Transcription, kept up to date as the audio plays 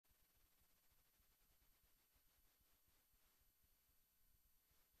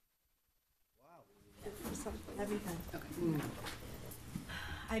Everything. Okay.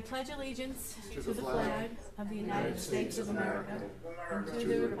 I pledge allegiance to the flag of the United States of America and to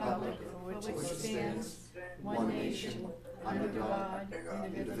the republic for which it stands, one nation, under God,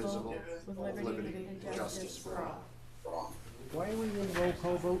 indivisible, with liberty and justice for all. Why are we in roll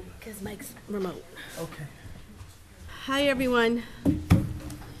call vote? Because Mike's remote. Okay. Hi, everyone.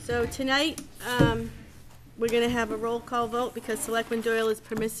 So tonight, we're going to have a roll call vote because Selectman Doyle is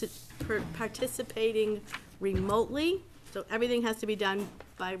participating remotely, so everything has to be done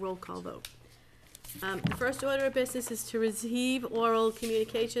by roll call vote. The first order of business is to receive oral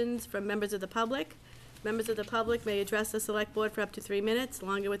communications from members of the public. Members of the public may address the Select Board for up to 3 minutes,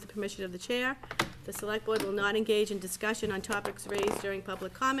 longer with the permission of the Chair. The Select Board will not engage in discussion on topics raised during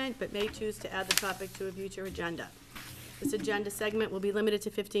public comment, but may choose to add the topic to a future agenda. This agenda segment will be limited to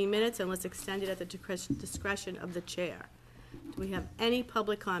 15 minutes unless extended at the discretion of the Chair. Do we have any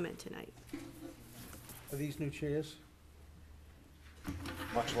public comment tonight? Are these new chairs?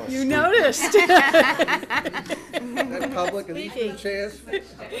 Much less. You noticed. That public, are these new chairs?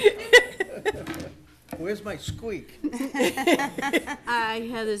 Where's my squeak?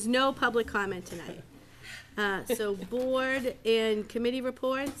 There's no public comment tonight. So board and committee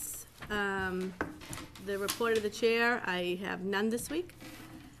reports. The report of the Chair, I have none this week.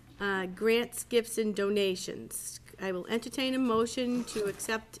 Grants, gifts, and donations. I will entertain a motion to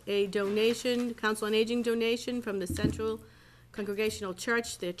accept a donation, Council on Aging donation from the Central Congregational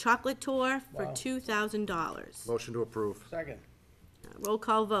Church, their chocolate tour for Wow. $2,000. Motion to approve. Second. Roll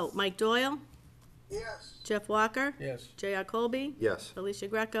call vote. Mike Doyle? Yes. Jeff Walker? Yes. J.R. Colby? Yes. Alicia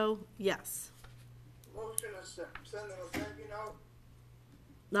Greco? Yes. Motion to send them a thank you note.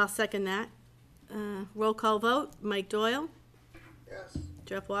 I'll second that. Roll call vote. Mike Doyle? Yes.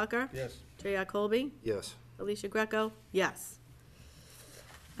 Jeff Walker? Yes. J.R. Colby? Yes. Alicia Greco? Yes.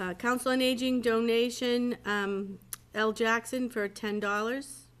 Council on Aging donation, L. Jackson for $10.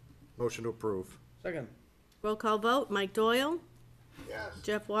 Motion to approve. Second. Roll call vote. Mike Doyle? Yes.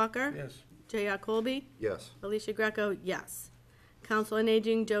 Jeff Walker? Yes. J.R. Colby? Yes. Alicia Greco? Yes. Council on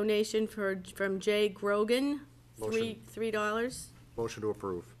Aging donation from Jay Grogan, Motion. $3. Motion to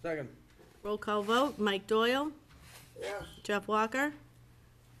approve. Second. Roll call vote. Mike Doyle? Yes. Jeff Walker?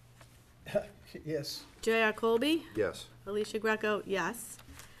 Yes. J.R. Colby? Yes. Alicia Greco? Yes.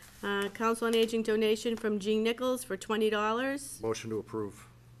 Council on Aging donation from Gene Nichols for $20. Motion to approve.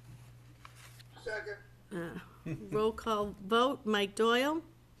 Second. Roll call vote. Mike Doyle?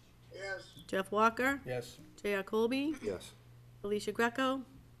 Yes. Jeff Walker? Yes. J.R. Colby? Yes. Alicia Greco?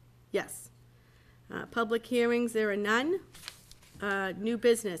 Yes. Public hearings, there are none. New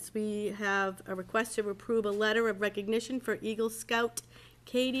business, we have a request to approve a letter of recognition for Eagle Scout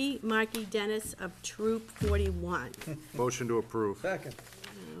Katie Markey Dennis of Troop 41. Motion to approve. Second.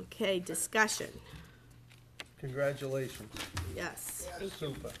 Okay, discussion. Congratulations. Yes,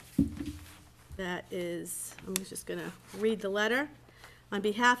 Super. that is, I'm just gonna read the letter. On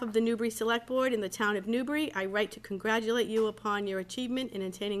behalf of the Newbury Select Board and the town of Newbury, I write to congratulate you upon your achievement in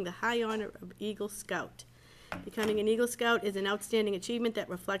attaining the high honor of Eagle Scout. Becoming an Eagle Scout is an outstanding achievement that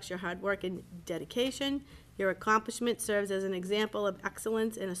reflects your hard work and dedication. Your accomplishment serves as an example of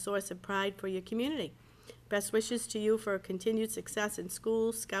excellence and a source of pride for your community. Best wishes to you for continued success in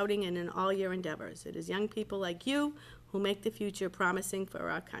school, scouting, and in all your endeavors. It is young people like you who make the future promising for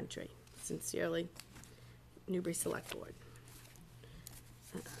our country. Sincerely, Newbury Select Board.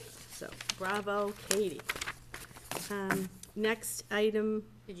 So, bravo, Katie. Next item.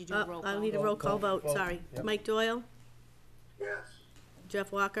 Did you do a roll I'll call? need a roll call vote, Vote. sorry. Yep. Mike Doyle? Yes.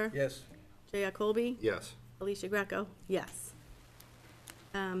 Jeff Walker? Yes. J.R. Colby? Yes. Alicia Greco? Yes.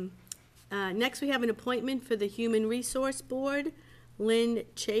 Next, we have an appointment for the Human Resource Board, Lynn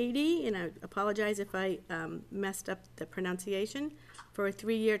Chady, and I apologize if I messed up the pronunciation, for a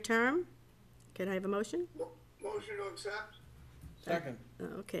 3-year term. Can I have a motion? Motion to accept. Second.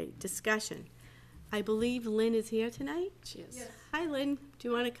 Okay, discussion. I believe Lynn is here tonight. She is. Hi, Lynn. Do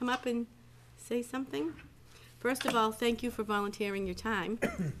you want to come up and say something? First of all, thank you for volunteering your time.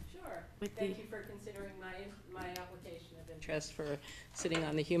 Sure. With Thank the- you for considering my application of interest for sitting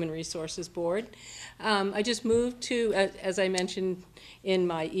on the Human Resources Board. I just moved to, as I mentioned in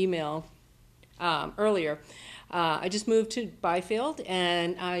my email earlier, I just moved to Byfield,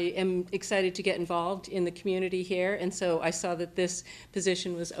 and I am excited to get involved in the community here, and so I saw that this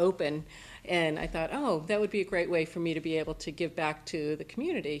position was open, and I thought, oh, that would be a great way for me to be able to give back to the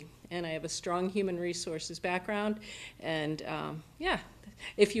community. And I have a strong human resources background, and yeah,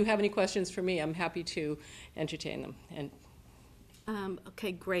 if you have any questions for me, I'm happy to entertain them. And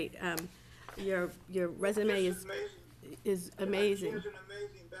Okay, great. Your resume This is amazing. is She amazing. has an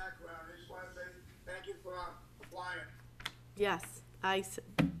amazing background. I just want to say thank you for Yes,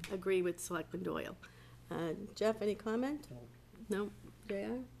 agree with Selectman Doyle. Jeff, any comment? No?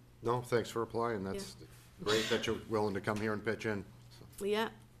 JR? No, thanks for applying. That's great that you're willing to come here and pitch in. Yeah,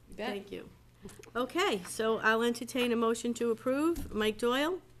 You bet. thank you. Okay, so I'll entertain a motion to approve. Mike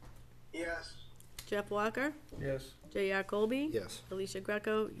Doyle, Yes. Jeff Walker, Yes. J.R. Colby. Yes. Alicia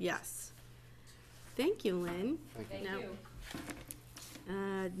Greco, yes. Thank you, Lynn. Thank Now- you.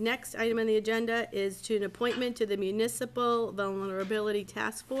 Next item on the agenda is to an appointment to the Municipal Vulnerability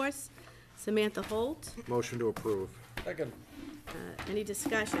Task Force. Samantha Holt. Motion to approve. Second. Any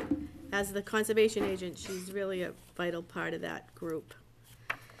discussion? As the conservation agent, she's really a vital part of that group.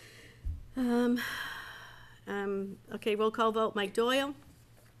 Okay, roll call vote. Mike Doyle,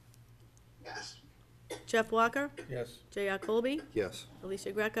 Yes. Jeff Walker, Yes. J.R. Colby, Yes.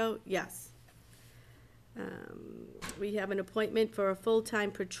 Alicia Greco, yes. We have an appointment for a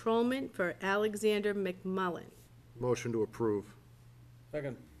full-time patrolman for Alexander McMullen. Motion to approve.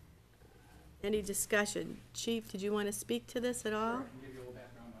 Second. Any discussion? Chief, did you want to speak to this at all? I can give you a little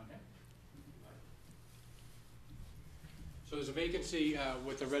background on him. So there's a vacancy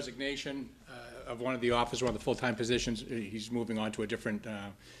with the resignation of one of the officers, one of the full-time positions. He's moving on to a different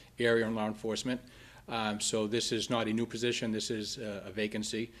area in law enforcement. So this is not a new position, this is a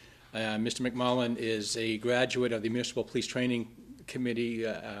vacancy. Mr. McMullen is a graduate of the Municipal Police Training Committee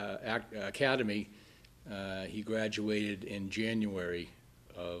Academy. He graduated in January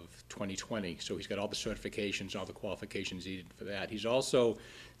of 2020, so he's got all the certifications, all the qualifications needed for that. He's also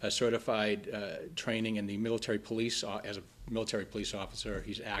certified training in the military police, as a military police officer.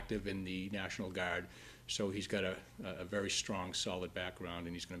 He's active in the National Guard, so he's got a very strong, solid background,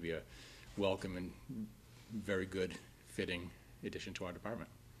 and he's going to be a welcome and very good fitting addition to our department.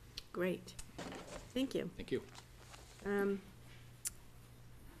 Great. Thank you. Thank you.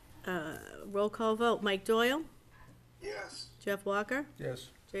 Roll call vote. Mike Doyle, Yes. Jeff Walker, Yes.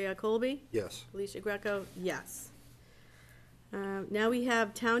 J.R. Colby, Yes. Alicia Greco, yes. Now we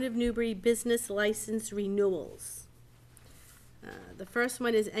have Town of Newbury business license renewals. The first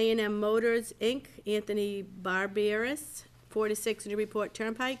one is A&M Motors, Inc., Anthony Barberis, 4 to 6 Newburyport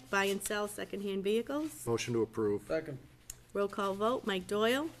Turnpike, buy and sell secondhand vehicles. Motion to approve. Second. Roll call vote. Mike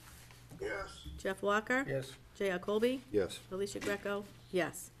Doyle, Yes. Jeff Walker, Yes. J.R. Colby, Yes. Alicia Greco,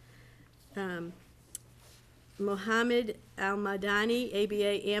 yes. Mohammed Al-Madani,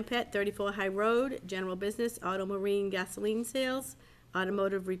 ABA Ampet, 34 High Road, general business, auto marine gasoline sales,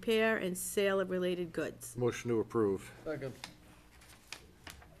 automotive repair, and sale of related goods. Motion to approve. Second.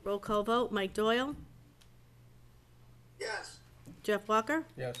 Roll call vote. Mike Doyle, Yes. Jeff Walker,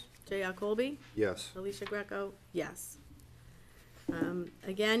 Yes. J.R. Colby, Yes. Alicia Greco, yes.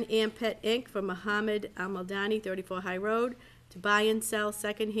 Again, Ampet Inc. for Mohammed Al-Maldani, 34 High Road, to buy and sell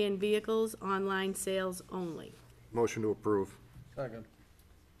secondhand vehicles, online sales only. Motion to approve. Second.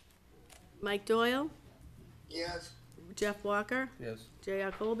 Mike Doyle, Yes. Jeff Walker, Yes.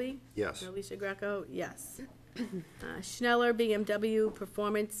 J.R. Colby, Yes. Alicia Greco, yes. Schneller BMW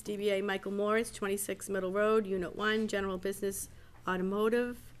Performance, DBA Michael Morris, 26 Middle Road, Unit 1, General Business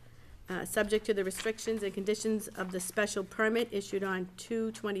Automotive, subject to the restrictions and conditions of the special permit issued on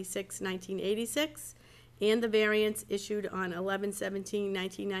 2/26/1986, and the variance issued on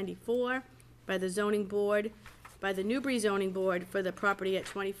 11/17/1994 by the zoning board, by the Newbury zoning board for the property at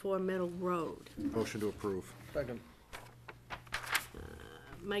 24 Middle Road. Motion to approve. Second.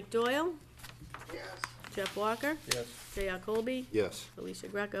 Mike Doyle, Yes. Jeff Walker, Yes. J.R. Colby, Yes. Alicia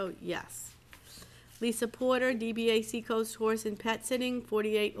Greco, yes. Lisa Porter, DBA Seacoast Horse and Pet Sitting,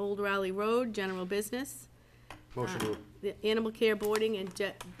 48 Old Raleigh Road, general business. Motion to, The animal care boarding and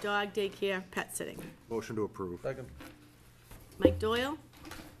dog daycare pet sitting. motion to approve. Second. Mike Doyle,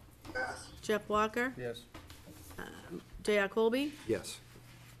 Yes. Jeff Walker, Yes. J.R. Colby, Yes.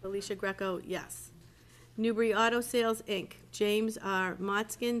 Alicia Greco, yes. Newbury Auto Sales, Inc., James R.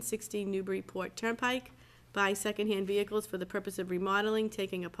 Motzkin, 60 Newburyport Turnpike, buy secondhand vehicles for the purpose of remodeling,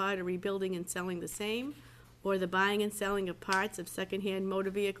 taking apart or rebuilding and selling the same, or the buying and selling of parts of secondhand motor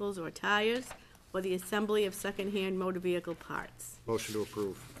vehicles or tires, or the assembly of secondhand motor vehicle parts. Motion to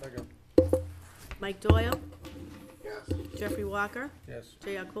approve. Second. Mike Doyle, Yes. Jeffrey Walker, Yes.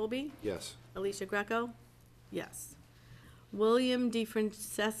 J.R. Colby, Yes. Alicia Greco, yes. William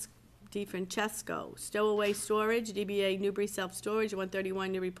DeFrancesco, Stowaway Storage, DBA Newbury Self Storage,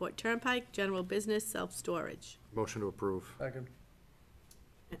 131 Newburyport Turnpike, general business, self-storage. Motion to approve. Second.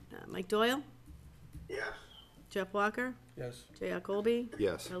 Mike Doyle, Yes. Jeff Walker, Yes. J.R. Colby,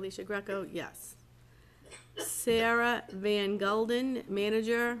 Yes. Alicia Greco, yes. Sarah Van Gulden,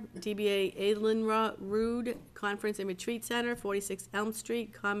 manager, DBA Adlin Rood Conference and Retreat Center, 46 Elm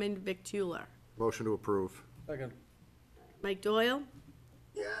Street, Common Victular. Motion to approve. Second. Mike Doyle,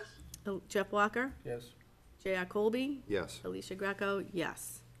 yes, Jeff Walker, Yes. J.R. Colby, Yes. Alicia Greco,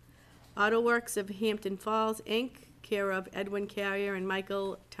 yes. Auto Works of Hampton Falls, Inc., care of Edwin Carrier and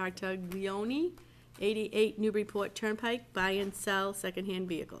Michael Tartaglione, 88 Newburyport Turnpike, buy and sell secondhand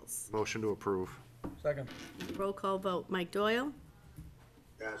vehicles. Motion to approve. Second. Roll call vote, Mike Doyle,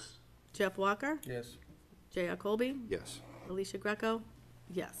 yes, Jeff Walker, Yes. J.R. Colby, Yes. Alicia Greco,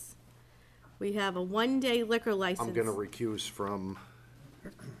 yes. We have a one-day liquor license. I'm gonna recuse from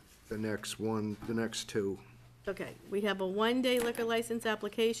the next one, the next two. Okay, we have a one-day liquor license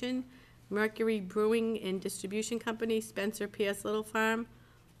application, Mercury Brewing and Distribution Company, Spencer P.S. Little Farm,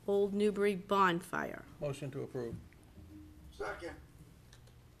 Old Newbury Bonfire. Motion to approve. second,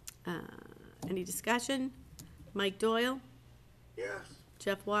 Any discussion? Mike Doyle, yes,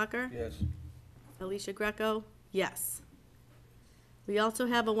 Jeff Walker, Yes. Alicia Greco, yes. We also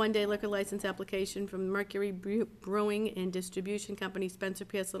have a one-day liquor license application from Mercury Brewing and Distribution Company, Spencer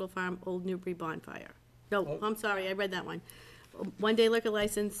P.S. Little Farm, Old Newbury Bonfire. No, Oh. I'm sorry, I read that one. One-day liquor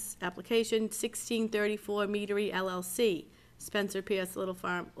license application, 1634 Meadery LLC, Spencer P.S. Little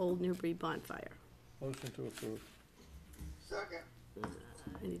Farm, Old Newbury Bonfire. Motion to approve. second,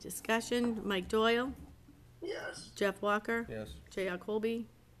 Any discussion? Mike Doyle, yes, Jeff Walker, Yes. J.R. Colby.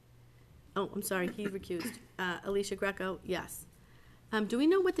 Oh, I'm sorry, he recused. Alicia Greco, yes. Do we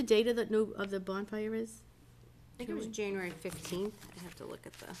know what the date of the bonfire is? I think it was January 15th. I have to look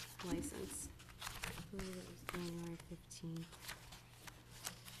at the license. I believe it was January 15th.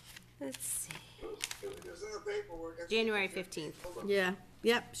 Let's see. it was in the paperwork. It's- January 15th. Hold on. Yeah,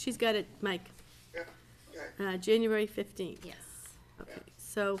 yep, she's got it, Mike. Yeah, okay, January 15th. Yes. Okay,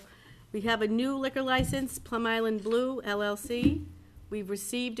 so we have a new liquor license, Plum Island Blue LLC. We've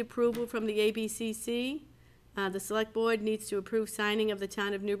received approval from the ABCC. The Select Board needs to approve signing of the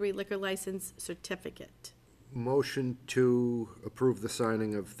Town of Newbury liquor license certificate. Motion to approve the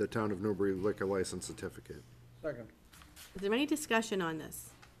signing of the Town of Newbury liquor license certificate. Second. Is there any discussion on this?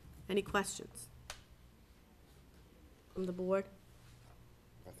 Any questions? From the board?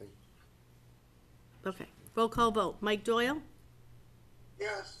 I think. Okay, roll call vote. Mike Doyle,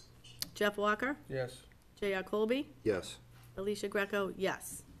 yes, Jeff Walker, Yes. J.R. Colby, Yes. Alicia Greco,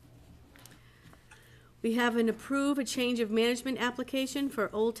 yes. We have an approve a change of management application for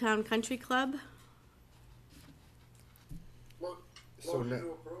Old Town Country Club. So motion now-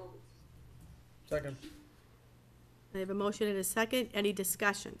 to approve, Second. I have a motion and a second. Any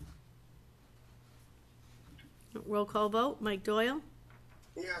discussion? Roll call vote. Mike Doyle,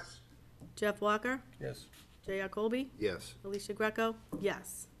 yes, Jeff Walker, Yes. J.R. Colby, Yes. Alicia Greco,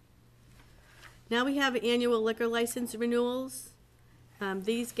 yes. Now we have annual liquor license renewals.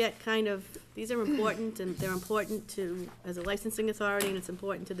 These are important, and they're important to, as a licensing authority, and it's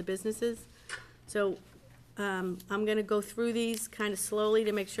important to the businesses. So, I'm gonna go through these kind of slowly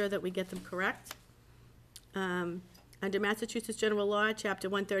to make sure that we get them correct. Under Massachusetts General Law, Chapter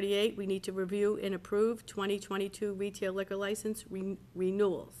 138, we need to review and approve 2022 retail liquor license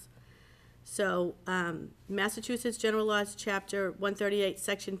renewals. So, Massachusetts General Laws, Chapter 138,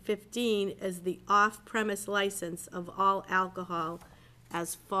 Section 15 is the off-premise license of all alcohol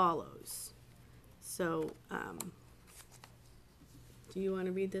as follows. So, do you want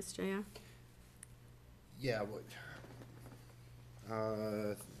to read this, JR? Yeah,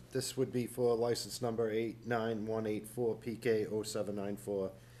 this would be for license number 89184 PK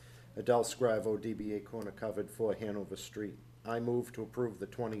 0794, Adele Scrivo, DBA Corner Covered, 4 Hanover Street. I move to approve the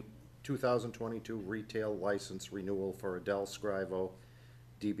 2022 retail license renewal for Adele Scrivo,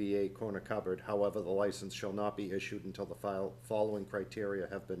 DBA Corner Cupboard. However, the license shall not be issued until the following criteria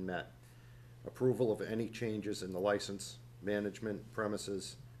have been met. Approval of any changes in the license, management,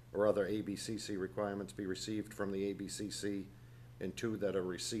 premises, or other ABCC requirements be received from the ABCC, and 2, that a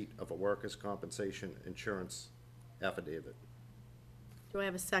receipt of a workers' compensation insurance affidavit. Do I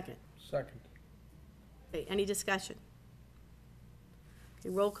have a second? Second. Okay, any discussion? Okay,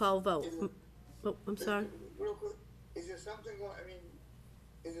 roll call vote. Oh, I'm sorry. real quick, is there something going, I mean,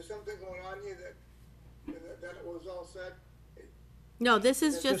 is there something going on here that it was all said? No, this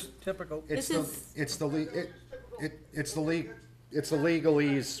is just, Just typical. This is- It's the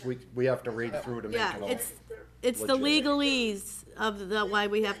legalese we have to read through to make yeah, it all. it's the Legit. legalese of the, why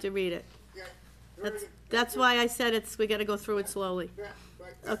we have to read it. Yeah, very That's, good. that's why I said we gotta go through it slowly. Yeah,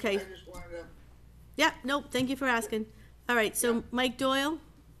 right. Okay. I just wanted to, Yeah, nope, thank you for asking. All right, so Mike Doyle,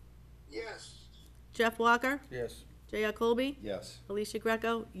 yes, Jeff Walker, Yes. J.R. Colby, Yes. Alicia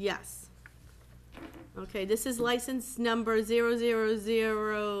Greco, yes. Okay, this is license number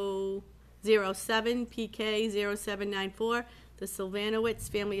 00007 PK 0794. the Sylvanowitz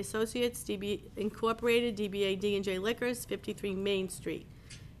Family Associates, DB Incorporated, DBA D&J Liquors, 53 Main Street.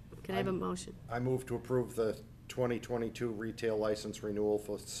 Can I have a motion? I move to approve the 2022 retail license renewal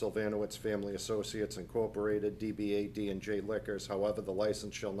for Sylvanowitz Family Associates Incorporated, DBA D&J Liquors. However, the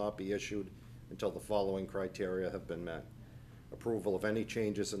license shall not be issued until the following criteria have been met. Approval of any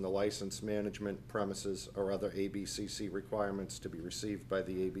changes in the license management premises or other ABCC requirements to be received by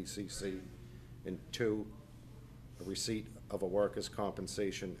the ABCC. And 2, a receipt of a workers'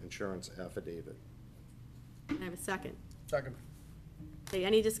 compensation insurance affidavit. Can I have a second? Second. Okay,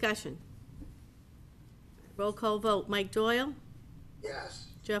 any discussion? Roll call vote, Mike Doyle, Yes.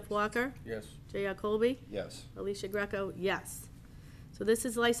 Jeff Walker, Yes. J.R. Colby, Yes. Alicia Greco, yes. So this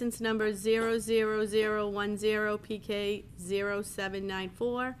is license number 00010, PK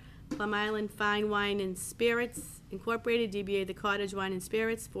 0794, Plum Island Fine Wine and Spirits Incorporated, DBA The Cottage Wine and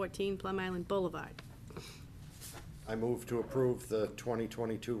Spirits, 14 Plum Island Boulevard. I move to approve the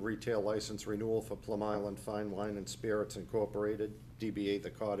 2022 retail license renewal for Plum Island Fine Wine and Spirits Incorporated, DBA The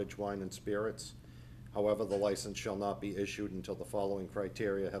Cottage Wine and Spirits. However, the license shall not be issued until the following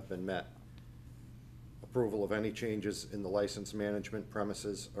criteria have been met. Approval of any changes in the license management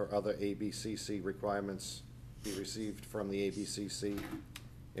premises or other ABCC requirements be received from the ABCC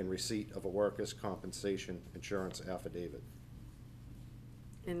in receipt of a workers' compensation insurance affidavit.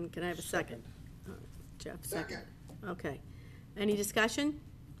 And can I have a second? Jeff, second. Second. Okay. Any discussion?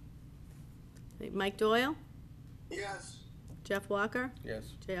 Okay, Mike Doyle, Yes. Jeff Walker,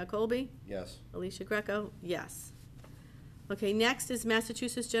 Yes. J.R. Colby, Yes. Alicia Greco, yes. Okay, next is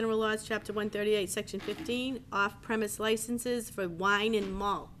Massachusetts General Laws, Chapter 138, Section 15, off-premise licenses for wine and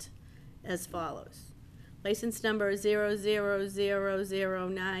malt, as follows. License number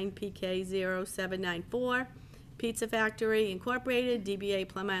 00009, PK 0794, Pizza Factory Incorporated, DBA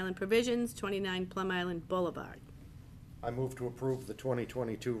Plum Island Provisions, 29 Plum Island Boulevard. I move to approve the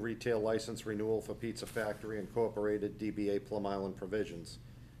 2022 retail license renewal for Pizza Factory Incorporated, DBA Plum Island Provisions.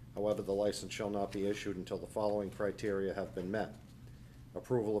 However, the license shall not be issued until the following criteria have been met.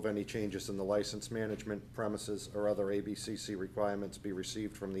 Approval of any changes in the license management premises or other ABCC requirements be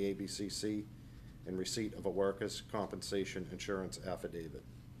received from the ABCC in receipt of a workers' compensation insurance affidavit.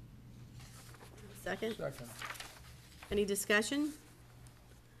 Second? Second. Any discussion?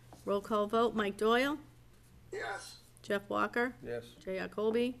 Roll call vote, Mike Doyle, Yes. Jeff Walker, Yes. J.R.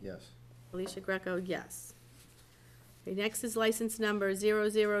 Colby, Yes. Alicia Greco, yes. Okay, next is license number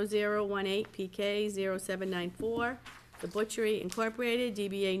 00018, PK 0794, The Butchery Incorporated,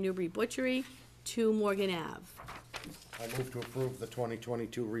 DBA Newbury Butchery, 2 Morgan Ave. I move to approve the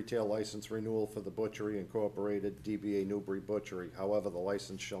 2022 retail license renewal for the Butchery Incorporated, DBA Newbury Butchery. However, the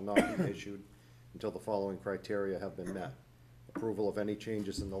license shall not be issued until the following criteria have been met. Approval of any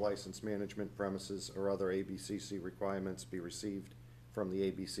changes in the license management premises or other ABCC requirements be received from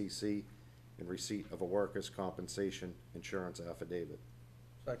the ABCC in receipt of a workers' compensation insurance affidavit.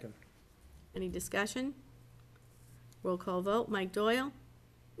 Second. Any discussion? Roll call vote, Mike Doyle,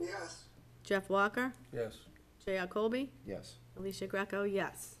 Yes. Jeff Walker, Yes. J.R. Colby, Yes. Alicia Greco,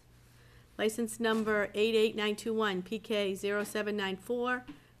 yes. License number 88921, PK 0794,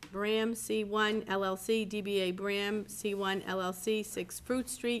 Bram C1 LLC, DBA Bram C1 LLC, 6 Fruit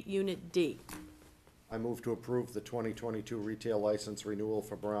Street, Unit D. I move to approve the 2022 retail license renewal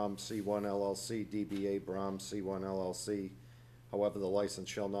for Brahm C1 LLC, DBA Brahm C1 LLC. However, the license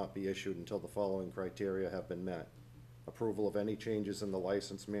shall not be issued until the following criteria have been met. Approval of any changes in the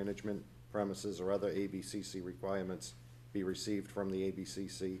license management premises or other ABCC requirements be received from the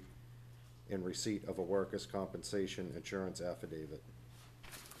ABCC in receipt of a workers' compensation insurance affidavit.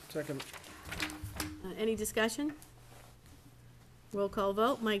 Second. Any discussion? Roll call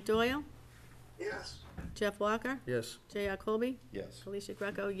vote, Mike Doyle, Yes. Jeff Walker, Yes. J.R. Colby, Yes. Alicia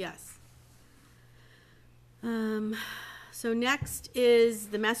Greco, yes. So next is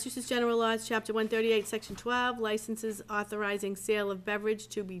the Massachusetts General Laws, Chapter 138, Section 12, licenses authorizing sale of beverage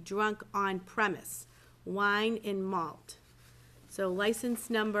to be drunk on premise, wine and malt. So license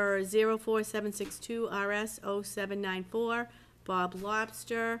number 04762 RS 0794, Bob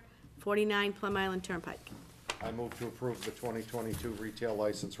Lobster, 49 Plum Island Turnpike. I move to approve the 2022 retail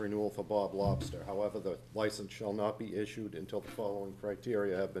license renewal for Bob Lobster. However, the license shall not be issued until the following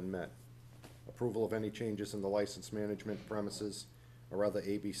criteria have been met. Approval of any changes in the license management premises or other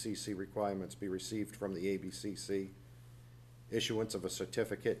ABCC requirements be received from the ABCC. Issuance of a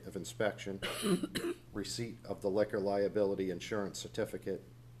certificate of inspection, receipt of the liquor liability insurance certificate,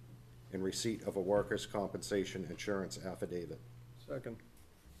 and receipt of a workers' compensation insurance affidavit. Second.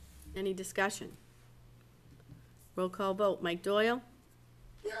 Any discussion? Roll call vote, Mike Doyle,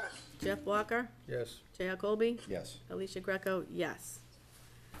 Yes. Jeff Walker, Yes. J.R. Colby, Yes. Alicia Greco, yes.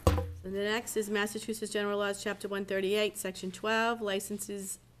 So the next is Massachusetts General Laws, Chapter 138, Section 12,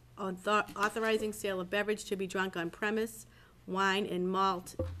 licenses on authorizing sale of beverage to be drunk on premise, wine and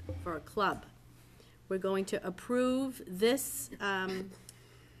malt for a club. We're going to approve this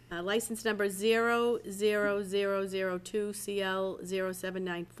license number 00002 CL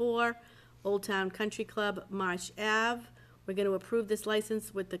 0794, Old Town Country Club, Marsh Ave. We're going to approve this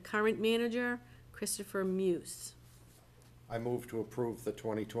license with the current manager, Christopher Muse. I move to approve the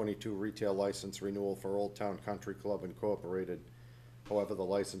 2022 retail license renewal for Old Town Country Club Incorporated. However, the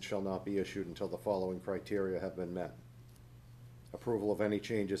license shall not be issued until the following criteria have been met. Approval of any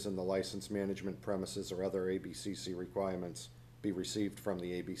changes in the license management premises or other ABCC requirements be received from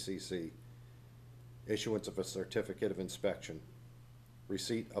the ABCC. Issuance of a certificate of inspection.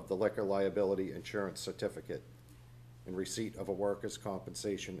 Receipt of the liquor liability insurance certificate. And receipt of a workers'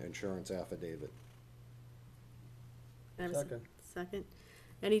 compensation insurance affidavit. Can I have a Second. Second.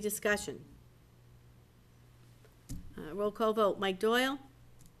 Any discussion? Roll call vote. Mike Doyle?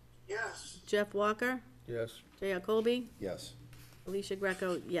 Yes. Jeff Walker? Yes. J.R. Colby? Yes. Alicia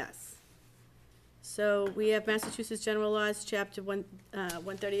Greco, yes. So we have Massachusetts General Laws, Chapter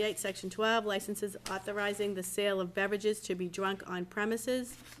 138, Section 12, licenses authorizing the sale of beverages to be drunk on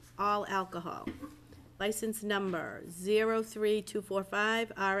premises, all alcohol. License number 03245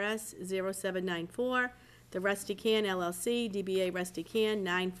 RS 0794, The Rusty Can LLC, DBA Rusty Can,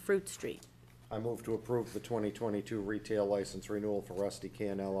 9 Fruit Street. I move to approve the 2022 retail license renewal for Rusty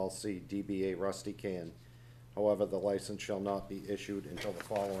Can LLC, DBA Rusty Can. However, the license shall not be issued until the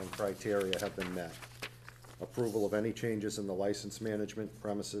following criteria have been met. Approval of any changes in the license management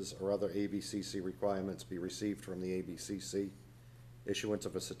premises or other ABCC requirements be received from the ABCC. Issuance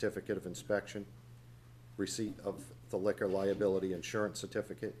of a certificate of inspection. Receipt of the liquor liability insurance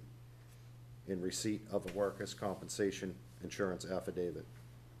certificate. And receipt of a workers' compensation insurance affidavit.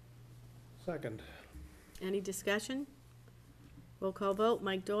 Second. Any discussion? Roll call vote.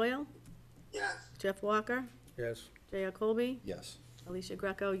 Mike Doyle? Yes. Jeff Walker? Yes. J.R. Colby? Yes. Alicia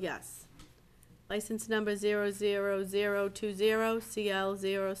Greco, yes. License number 00020 CL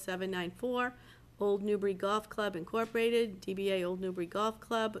 0794, Old Newbury Golf Club Incorporated, DBA Old Newbury Golf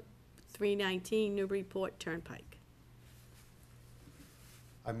Club, 319 Newburyport Turnpike.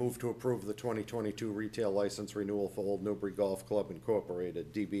 I move to approve the 2022 retail license renewal for Old Newbury Golf Club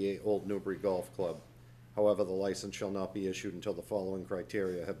Incorporated, DBA Old Newbury Golf Club. However, the license shall not be issued until the following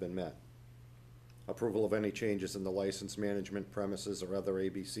criteria have been met. Approval of any changes in the license management premises or other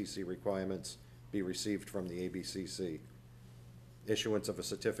ABCC requirements be received from the ABCC. Issuance of a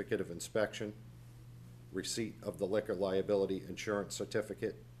certificate of inspection. Receipt of the liquor liability insurance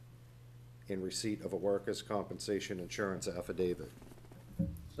certificate. And receipt of a workers' compensation insurance affidavit.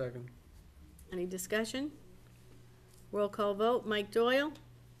 Second. Any discussion? Roll call vote. Mike Doyle?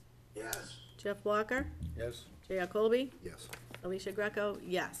 Yes. Jeff Walker? Yes. J.R. Colby? Yes. Alicia Greco,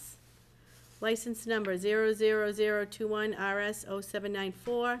 yes. License number 00021 RS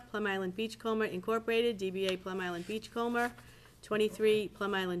 0794, Plum Island Beachcomber Incorporated, DBA Plum Island Beachcomber, 23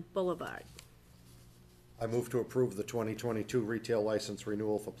 Plum Island Boulevard. I move to approve the 2022 retail license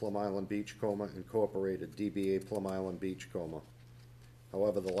renewal for Plum Island Beachcomber Incorporated, DBA Plum Island Beachcomber.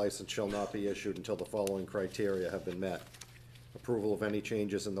 However, the license shall not be issued until the following criteria have been met. Approval of any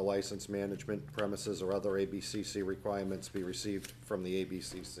changes in the license management premises or other ABCC requirements be received from the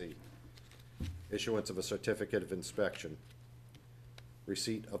ABCC. Issuance of a certificate of inspection.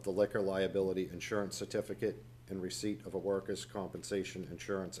 Receipt of the liquor liability insurance certificate and receipt of a workers' compensation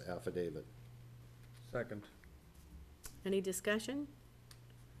insurance affidavit. Second. Any discussion?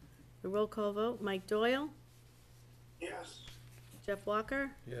 A roll call vote. Mike Doyle? Yes. Jeff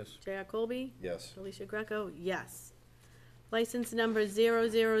Walker? Yes. J.R. Colby? Yes. Alicia Greco, yes. License number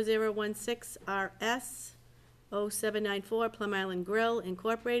 00016 RS 0794 Plum Island Grill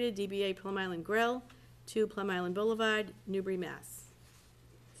Incorporated, DBA Plum Island Grill, 2 Plum Island Boulevard, Newbury, Mass.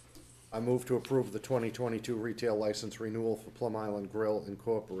 I move to approve the 2022 retail license renewal for Plum Island Grill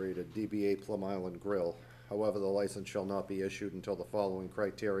Incorporated, DBA Plum Island Grill. However, the license shall not be issued until the following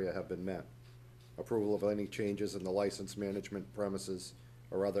criteria have been met. Approval of any changes in the license management premises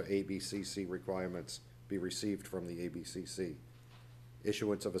or other ABCC requirements be received from the ABCC.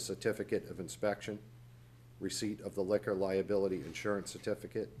 Issuance of a certificate of inspection. Receipt of the liquor liability insurance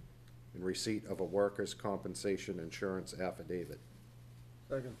certificate, and receipt of a workers' compensation insurance affidavit.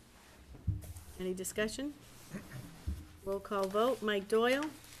 Second. Any discussion? Roll call vote. Mike Doyle?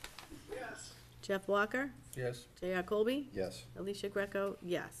 Yes. Jeff Walker? Yes. J.R. Colby? Yes. Alicia Greco,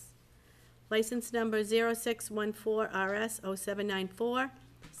 yes. License number 0614 RS 0794,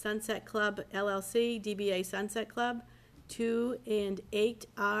 Sunset Club LLC, DBA Sunset Club, 2 and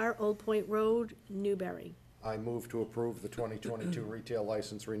 8R Old Point Road, Newbury. I move to approve the 2022 retail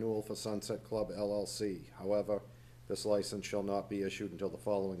license renewal for Sunset Club LLC. However, this license shall not be issued until the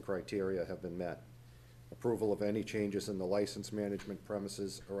following criteria have been met. Approval of any changes in the license management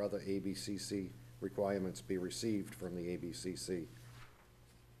premises or other ABCC requirements be received from the ABCC.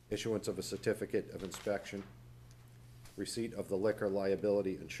 Issuance of a certificate of inspection, receipt of the liquor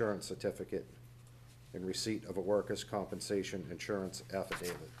liability insurance certificate, and receipt of a workers' compensation insurance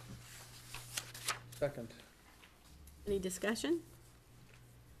affidavit. Second. Any discussion?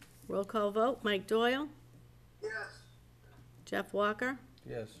 Roll call vote, Mike Doyle, Yes. Jeff Walker,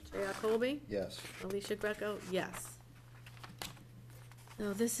 Yes. J.R. Colby, Yes. Alicia Greco, yes.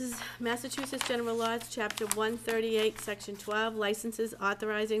 Now, this is Massachusetts General Laws, Chapter 138, Section 12, licenses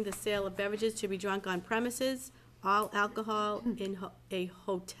authorizing the sale of beverages to be drunk on premises, all alcohol in a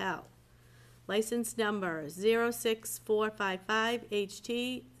hotel. License number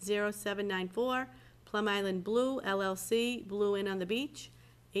 06455HT0794, Plum Island Blue LLC, Blue Inn on the Beach,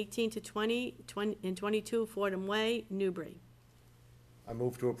 18 to 20 and 22 Fordham Way, Newbury. I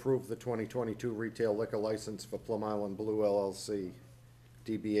move to approve the 2022 retail liquor license for Plum Island Blue LLC,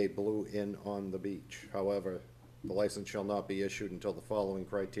 DBA Blue Inn on the Beach. However, the license shall not be issued until the following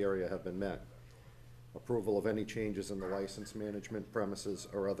criteria have been met. Approval of any changes in the license management premises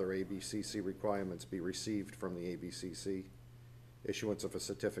or other ABCC requirements be received from the ABCC. Issuance of a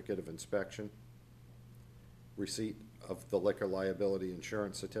certificate of inspection. Receipt of the liquor liability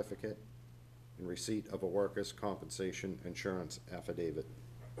insurance certificate. And receipt of a workers' compensation insurance affidavit.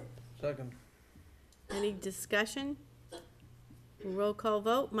 Second. Any discussion? Roll call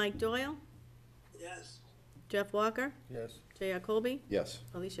vote, Mike Doyle, Yes. Jeff Walker, Yes. J.R. Colby, Yes.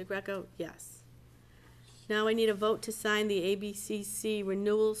 Alicia Greco, yes. Now I need a vote to sign the ABCC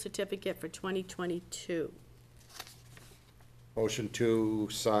renewal certificate for 2022. Motion to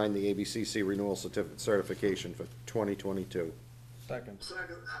sign the ABCC renewal certification for 2022. Second.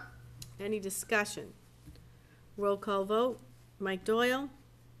 Second. Any discussion? Roll call vote, Mike Doyle,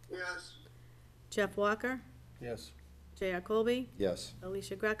 Yes. Jeff Walker, Yes. J.R. Colby, Yes.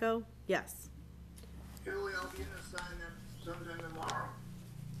 Alicia Greco, yes. Julie, I'll be in to sign that sometime tomorrow.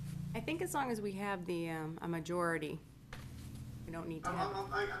 I think as long as we have the, a majority, we don't need to I'm have,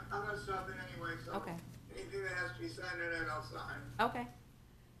 gonna stop in anyway, so. okay, Anything that has to be signed tonight, I'll sign. okay.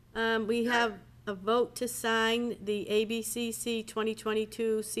 We have a vote to sign the ABCC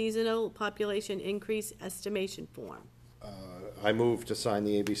 2022 seasonal population increase estimation form. I move to sign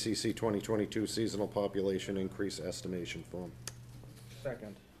the ABCC 2022 seasonal population increase estimation form.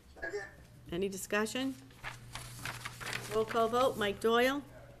 Second. Second. Any discussion? Roll call vote, Mike Doyle,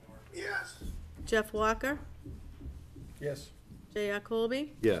 Yes. Jeff Walker, Yes. J.R.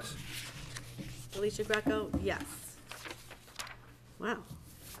 Colby, Yes. Alicia Greco, yes. Wow.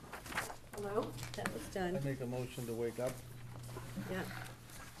 Hello? That was I done, make a motion to wake up. yeah.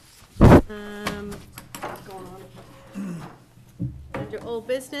 What's going on? Under old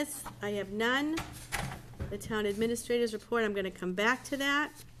business, I have none. The town administrator's report, I'm gonna come back to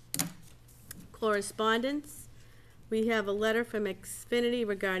that. Correspondence, we have a letter from Xfinity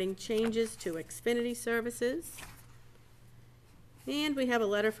regarding changes to Xfinity services. And we have a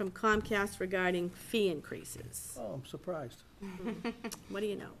letter from Comcast regarding fee increases. Oh, I'm surprised. What do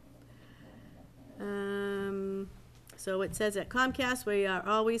you know? So it says at Comcast, we are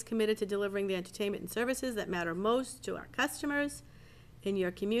always committed to delivering the entertainment and services that matter most to our customers in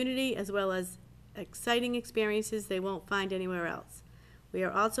your community, as well as exciting experiences they won't find anywhere else. We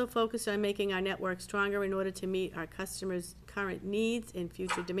are also focused on making our network stronger in order to meet our customers' current needs and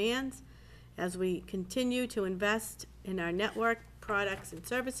future demands. As we continue to invest in our network, products, and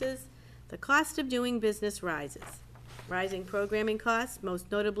services, the cost of doing business rises. Rising programming costs,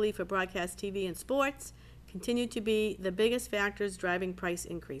 most notably for broadcast TV and sports, continue to be the biggest factors driving price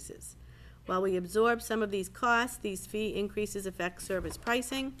increases. While we absorb some of these costs, these fee increases affect service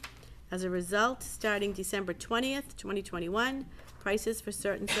pricing. As a result, starting December 20th, 2021, prices for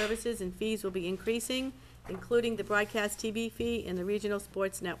certain services and fees will be increasing, including the broadcast TV fee and the regional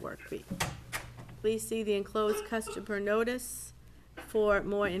sports network fee. Please see the enclosed customer notice for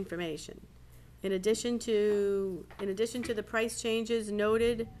more information. In addition to the price changes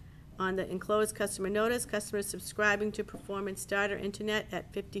noted on the enclosed customer notice, customers subscribing to Performance Starter Internet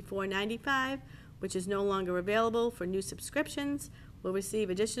at $54.95, which is no longer available for new subscriptions, will receive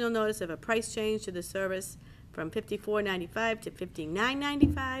additional notice of a price change to the service from $54.95 to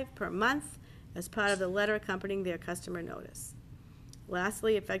 $59.95 per month as part of the letter accompanying their customer notice.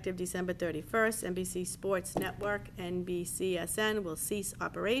 Lastly, effective December 31st, NBC Sports Network, NBCSN, will cease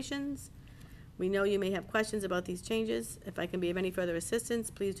operations. We know you may have questions about these changes. If I can be of any further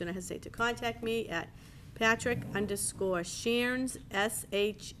assistance, please do not hesitate to contact me at Patrick_Shearns, SHEARNS,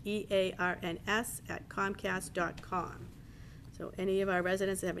 @Comcast.com. So any of our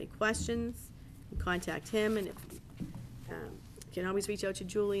residents that have any questions, you can contact him, and you can always reach out to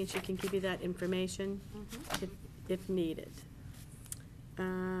Julie, and she can give you that information if needed.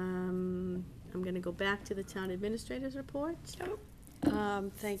 I'm gonna go back to the town administrator's report.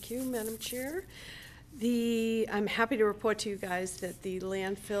 Thank you, Madam Chair. I'm happy to report to you guys that the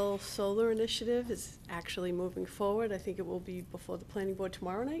landfill solar initiative is actually moving forward. I think it will be before the planning board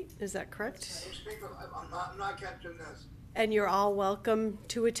tomorrow night. Is that correct? Speak up, I'm not catching this. And you're all welcome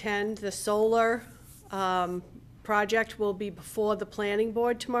to attend. The solar project will be before the planning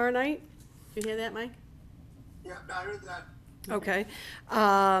board tomorrow night. You hear that, Mike? Yeah, I heard that. Okay.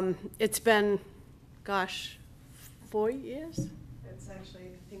 It's been, 4 years? It's actually,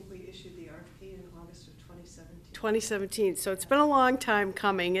 I think we issued the RFP in August of 2017. 2017, so it's been a long time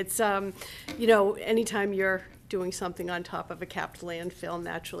coming. It's, anytime you're doing something on top of a capped landfill,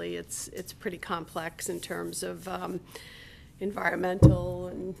 naturally, it's pretty complex in terms of environmental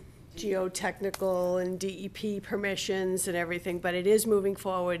and geotechnical and DEP permissions and everything, but it is moving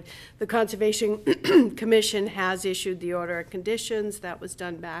forward. The Conservation Commission has issued the order of conditions. That was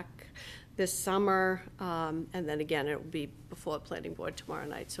done back this summer, and then again, it will be before the planning board tomorrow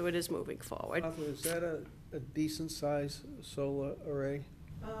night, so it is moving forward. Martha, is that a decent size solar array?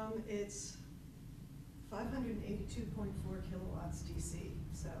 It's 582.4 kilowatts DC,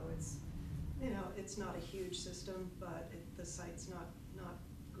 so it's, it's not a huge system, but the site's not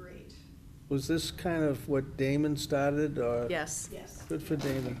great. Was this kind of what Damon started, or? Yes, Yes. Good for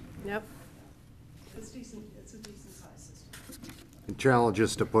Damon. yep. It's decent, it's a decent sized system. And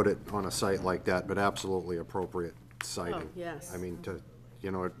challenges to put it on a site like that, but absolutely appropriate siting. Oh, yes. I mean, it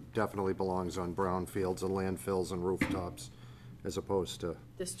definitely belongs on brownfields and landfills and rooftops, as opposed to,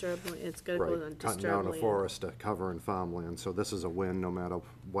 It's gonna go on right, cutting disturbed down a land. forest to cover in farmland. So this is a win, no matter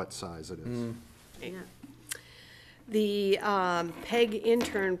what size it is. Yeah. The PEG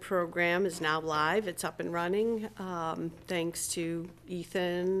intern program is now live. It's up and running, thanks to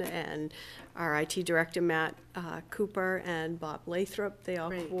Ethan and our IT director, Matt Cooper, and Bob Lathrop. They all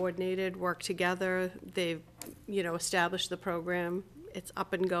Great. coordinated, worked together. They've, established the program. It's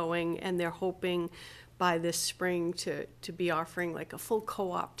up and going, and they're hoping by this spring to be offering like a full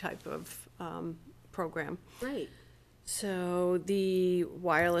co-op type of program. Great. So the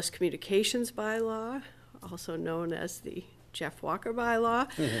wireless communications bylaw, also known as the Jeff Walker bylaw,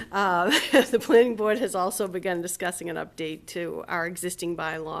 the planning board has also begun discussing an update to our existing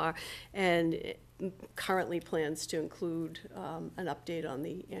bylaw, and it currently plans to include an update on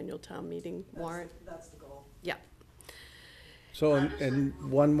the annual town meeting warrant. That's the goal. Yeah. So, and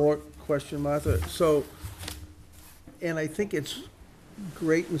one more question, Martha. So, and I think it's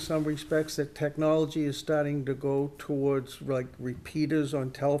great in some respects that technology is starting to go towards like repeaters on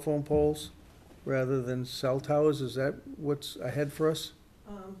telephone poles rather than cell towers. Is that what's ahead for us?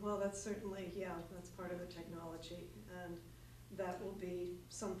 Well, that's certainly, that's part of the technology, and that will be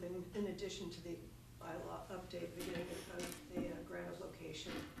something in addition to the bylaw update, beginning of the grant of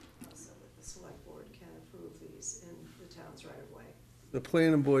location, so that the select board can approve these in the town's right of way. The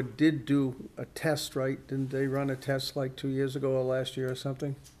planning board did do a test, right? Didn't they run a test like 2 years ago or last year or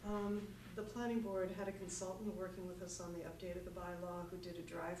something? The planning board had a consultant working with us on the update of the bylaw who did a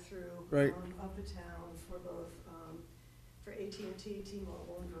drive-through Right. of the town for both, for AT&T,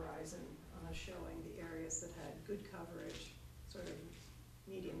 T-Mobile, and Verizon, showing the areas that had good coverage, sort of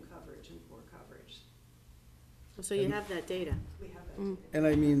medium coverage and poor coverage. So you have that data. We have that data. And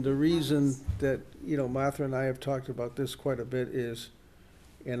I mean, the reason that, Martha and I have talked about this quite a bit is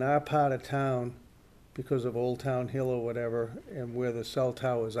in our part of town, because of Old Town Hill or whatever, and where the cell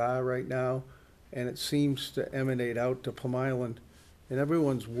towers are right now, and it seems to emanate out to Plum Island, and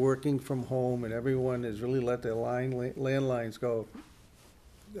everyone's working from home, and everyone has really let their landlines go.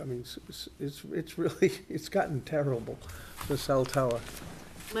 I mean, it's really, it's gotten terrible, the cell tower.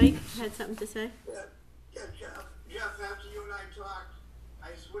 Mike had something to say? Yeah, Jeff, after you and I talked,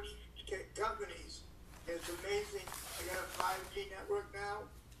 I switched companies. It's amazing. I got a 5G network now,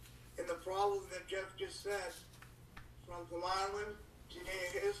 and the problem that Jeff just said, from Plum Island to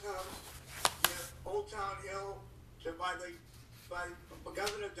near his house, to Old Town Hill, to by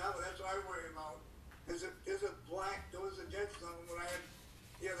Governor Dove, that's what I worry about. There was a dead zone when I had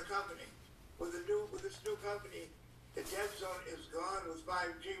the other company. With this new company, the dead zone is gone with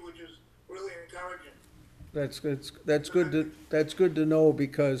 5G, which is really encouraging. That's good to know,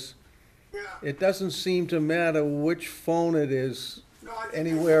 because Yeah. it doesn't seem to matter which phone it is No, I think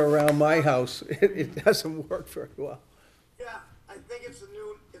anywhere around my house. It doesn't work very well. Yeah, I think it's a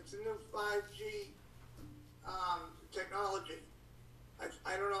new 5G, technology.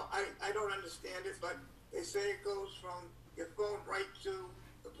 I don't know, I don't understand it, but they say it goes from your phone right to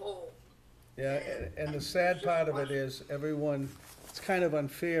the pole. Yeah, and the sad part of it is, it's kind of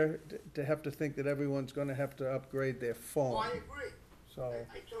unfair to have to think that everyone's gonna have to upgrade their Oh, phone, I agree. so.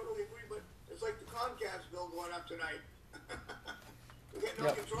 I totally agree, but it's like the Comcast bill going up tonight. We get no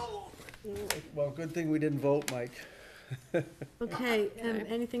Yep. control over it. Well, good thing we didn't vote, Mike. Okay,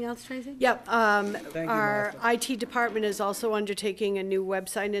 anything else, Tracy? Yep, Thank you, our Martha. IT department is also undertaking a new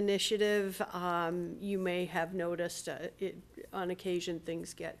website initiative. You may have noticed, on occasion,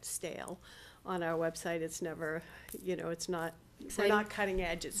 things get stale on our website. It's never, it's not, we're Exciting. not cutting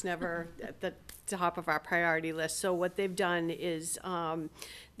edge. It's never at the top of our priority list. So what they've done is,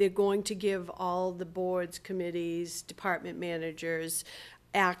 they're going to give all the boards, committees, department managers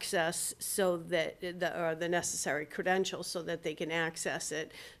access so that, or the necessary credentials so that they can access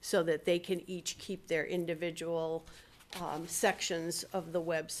it, so that they can each keep their individual sections of the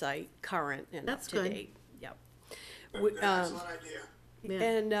website current and up That's to good. date. Yep. That's an excellent idea. Yeah.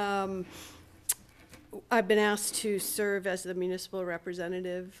 And I've been asked to serve as the municipal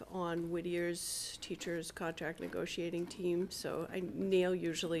representative on Whittier's teachers' contract negotiating team. So Neil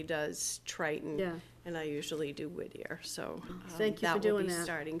usually does Triton. Yeah. And I usually do Whittier, so. Thank you for doing That will that. be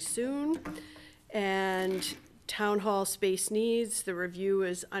starting soon. And town hall space needs, the review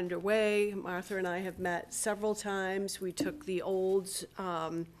is underway. Martha and I have met several times. We took the old,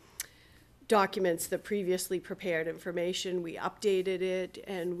 documents, the previously prepared information, we updated it,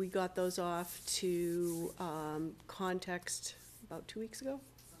 and we got those off to Context about 2 weeks ago,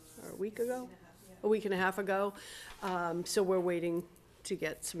 or a week ago? A week and a half ago. So we're waiting to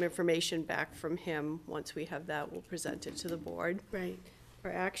get some information back from him. Once we have that, we'll present it to the board Right.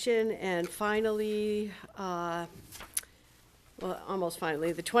 for action. And finally, well, almost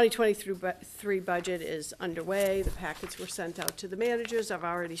finally, the 2023 budget is underway. The packets were sent out to the managers. I've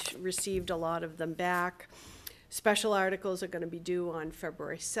already received a lot of them back. Special articles are going to be due on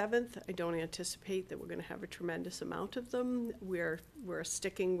February 7th. I don't anticipate that we're going to have a tremendous amount of them. We're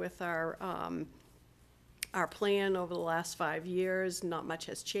sticking with our plan over the last 5 years. Not much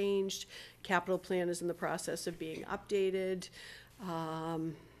has changed. Capital plan is in the process of being updated.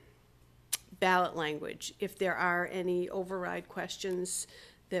 Ballot language, if there are any override questions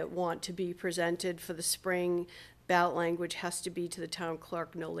that want to be presented for the spring, ballot language has to be to the town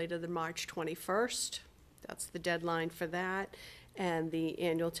clerk no later than March 21st. That's the deadline for that. And the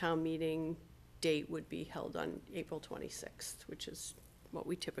annual town meeting date would be held on April 26th, which is what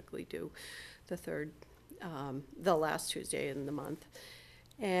we typically do, the last Tuesday in the month.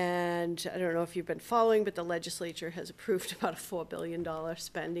 And I don't know if you've been following, but the legislature has approved about a $4 billion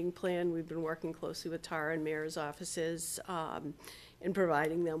spending plan. We've been working closely with Tara and Mayor's offices in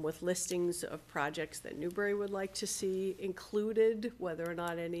providing them with listings of projects that Newbury would like to see included. Whether or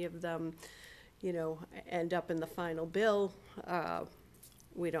not any of them, end up in the final bill,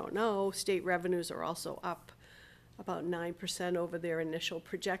 we don't know. State revenues are also up about 9% over their initial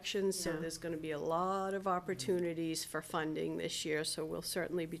projections, so Yeah. there's gonna be a lot of opportunities for funding this year, so we'll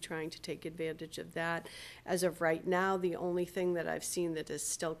certainly be trying to take advantage of that. As of right now, the only thing that I've seen that is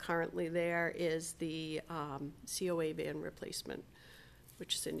still currently there is the COA van replacement,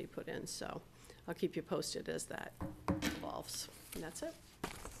 which Cindy put in, so I'll keep you posted as that evolves, and that's it.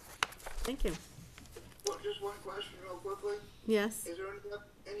 Thank you. Well, just one question real quickly. Yes. Is there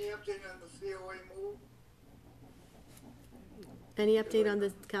any update on the COA move? Any update on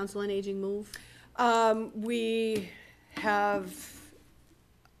the Council on Aging move? We have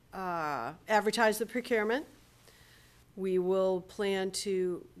advertised the procurement. We will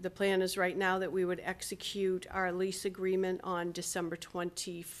the plan is right now that we would execute our lease agreement on December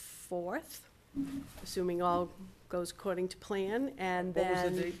 24th, assuming all goes according to plan, and What was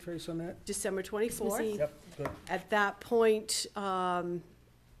then the date, Trace, on that? December Christmas 24th. Eve. Yep, good. At that point,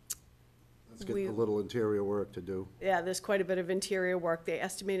 Let's get We- a little interior work to do. yeah, there's quite a bit of interior work. They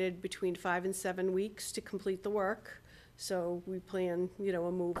estimated between 5 and 7 weeks to complete the work, so we plan, a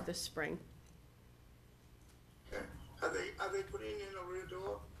move this spring. Okay. Are they putting in a rear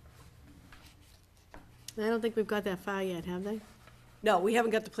door? I don't think we've got that far yet, have they? No, we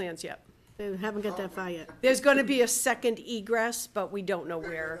haven't got the plans yet. They haven't got that far yet. There's gonna be a second egress, but we don't know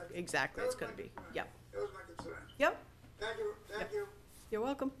where exactly it's gonna be. Yep, That was my concern. yep, Thank you. you're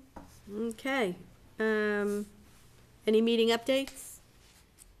welcome. Okay. Any meeting updates?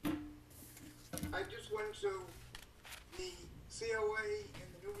 I just went and to the COA and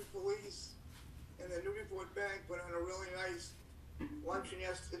the Newbury Police and the Newburyport Bank put on a really nice luncheon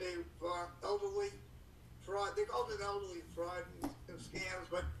yesterday for elderly fraud. They called it elderly fraud and scams,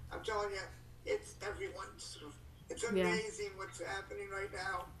 but I'm telling you, it's everyone's. It's amazing what's happening right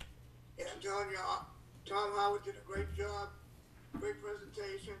now. And I'm telling you, Tom Howard did a great job, great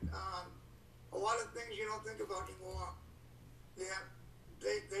presentation. A lot of things you don't think about anymore. Yeah,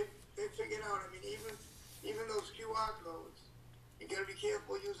 they figured out. I mean, even those QR codes, you gotta be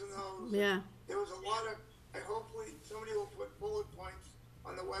careful using those. Yeah. There was a lot of, and hopefully somebody will put bullet points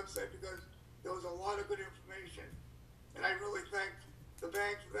on the website because there was a lot of good information. And I really thank the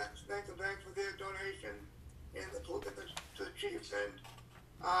bank for that, thank the bank for their donation and the chiefs and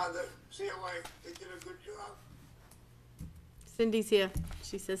the COA. They did a good job. Cindy's here.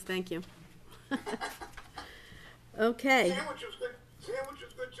 She says thank you. Okay. Sandwich was good. Sandwich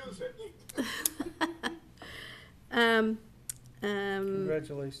was good too, Cindy.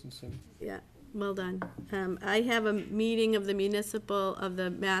 Congratulations, Cindy. Yeah, well done. I have a meeting of the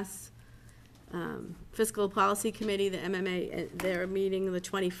Mass Fiscal Policy Committee, the MMA, they're meeting the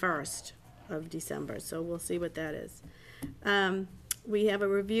 21st of December, so we'll see what that is. We have a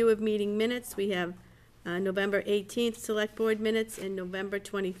review of meeting minutes. We have November 18th Select Board minutes and November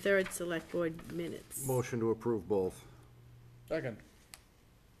 23rd Select Board minutes. Motion to approve both. Second.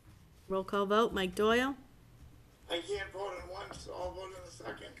 Roll call vote, Mike Doyle? I can't vote on one, so I'll vote on the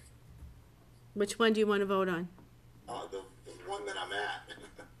second. Which one do you want to vote on? The one that I'm at.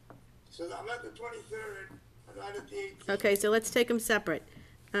 So I'm at the 23rd. I'm not at the 18th. Okay, so let's take them separate.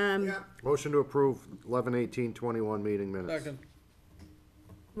 Yeah. Motion to approve 11/18/21 meeting minutes. Second.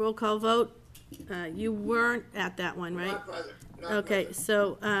 Roll call vote. You weren't at that one, right? Not present. Not Okay, present.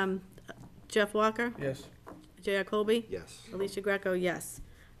 so Jeff Walker? Yes. J.R. Colby? Yes. Alicia Greco, yes.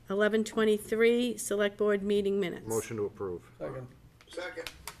 11:23 Select Board meeting minutes. Motion to approve. Second.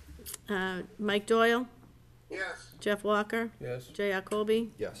 Second. Mike Doyle? Yes. Jeff Walker? Yes. J.R.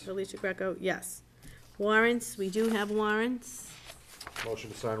 Colby? Yes. Alicia Greco, yes. Warrants, we do have warrants. Motion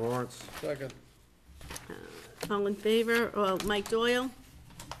to sign warrants. Second. All in favor? Well, Mike Doyle?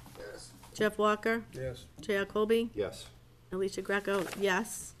 Yes. Jeff Walker? Yes. J.R. Colby? Yes. Alicia Greco,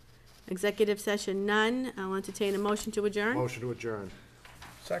 yes. Executive session, none. I'll entertain a motion to adjourn. Motion to adjourn.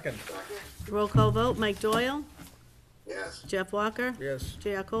 Second. Second. Roll call vote, Mike Doyle? Yes. Jeff Walker? Yes.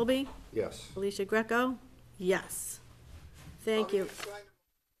 J.R. Colby? Yes. Alicia Greco? Yes. Thank you. Sign the